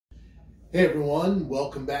Hey everyone,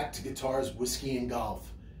 welcome back to Guitars, Whiskey, and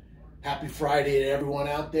Golf. Happy Friday to everyone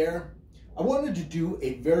out there. I wanted to do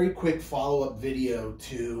a very quick follow-up video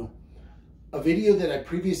to a video that I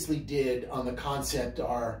previously did on the concept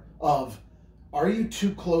of are you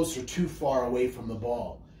too close or too far away from the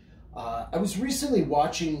ball? I was recently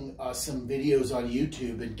watching some videos on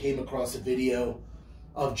YouTube and came across a video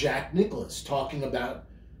of Jack Nicklaus talking about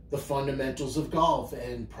the fundamentals of golf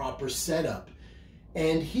and proper setup.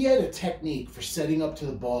 And he had a technique for setting up to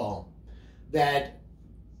the ball that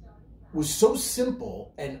was so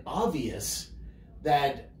simple and obvious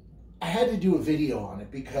that I had to do a video on it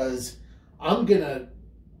because I'm going to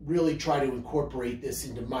really try to incorporate this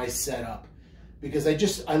into my setup because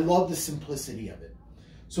I love the simplicity of it.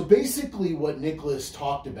 So basically what Nicklaus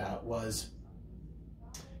talked about was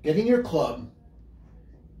getting your club,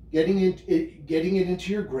 getting it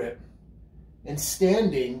into your grip, and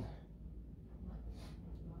standing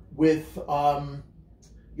with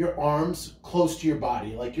your arms close to your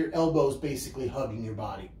body, like your elbows basically hugging your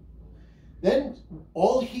body. Then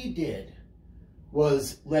all he did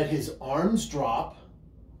was let his arms drop,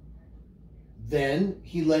 then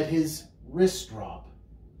he let his wrist drop.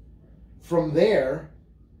 From there,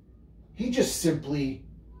 he just simply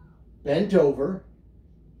bent over,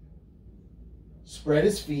 spread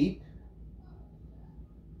his feet,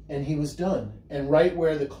 and he was done. And right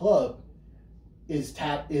where the club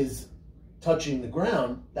is touching the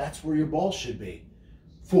ground, that's where your ball should be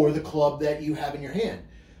for the club that you have in your hand.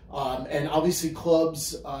 And obviously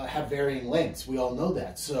clubs have varying lengths. We all know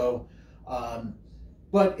that. So,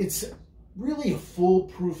 but it's really a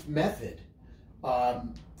foolproof method.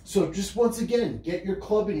 So just once again, get your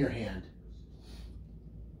club in your hand.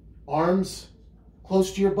 Arms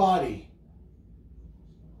close to your body.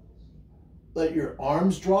 Let your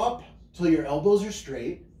arms drop till your elbows are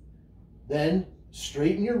straight. Then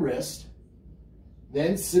straighten your wrist,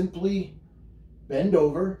 then simply bend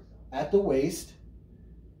over at the waist,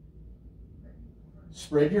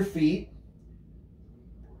 spread your feet,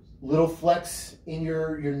 little flex in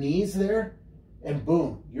your knees there, and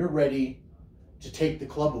boom, you're ready to take the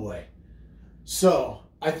club away. So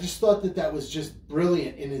I just thought that was just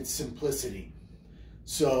brilliant in its simplicity.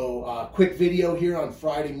 So quick video here on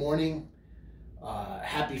Friday morning.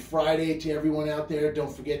 Happy Friday to everyone out there.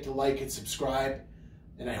 Don't forget to like and subscribe.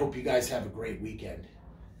 And I hope you guys have a great weekend.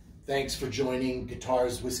 Thanks for joining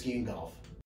Guitars, Whiskey, and Golf.